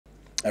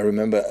I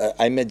remember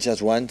I met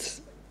just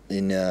once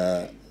in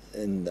I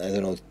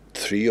don't know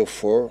 3 or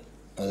 4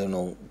 I don't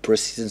know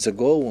pre-seasons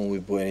ago when we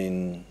were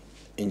in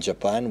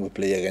Japan. We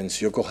played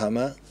against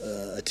Yokohama,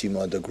 a team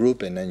of the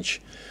group, and then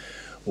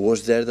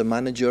was there the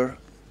manager.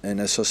 And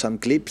I saw some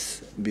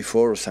clips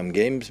before, some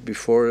games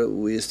before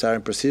we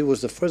started pre-season. It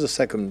was the first or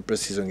second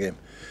pre-season game.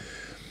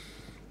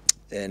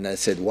 And I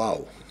said,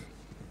 wow,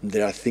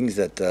 there are things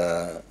that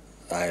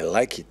I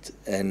like it.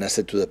 And I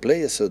said to the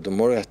players, so the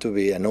more I have to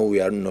be, I know we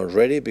are not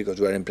ready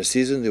because we are in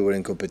pre-season, they were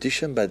in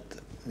competition, but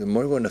the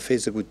more we're going to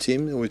face a good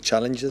team with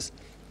challenges,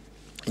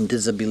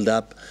 intense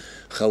build-up,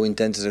 how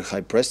intense is the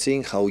high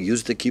pressing, how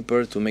use the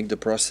keeper to make the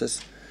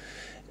process.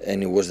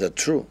 And it was that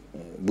true.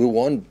 We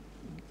won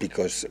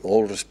because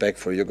all respect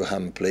for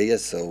Yokohama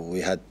players, so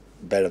we had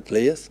better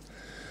players.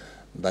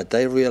 But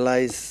I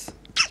realized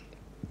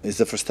it's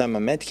the first time I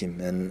met him,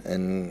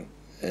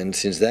 and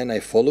since then I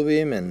follow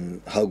him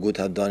and how good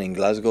I've done in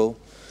Glasgow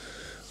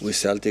with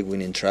Celtic,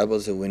 winning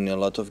trebles and winning a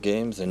lot of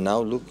games. And now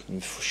look,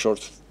 in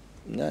short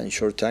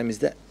time is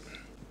that.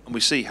 And we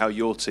see how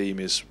your team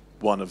is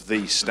one of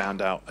the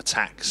standout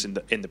attacks in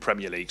the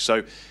Premier League.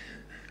 So,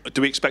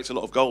 do we expect a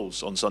lot of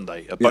goals on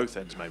Sunday at both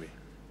ends, maybe?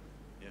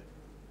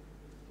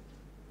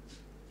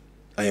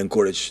 I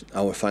encourage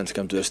our fans to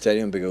come to the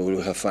stadium because we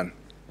will have fun.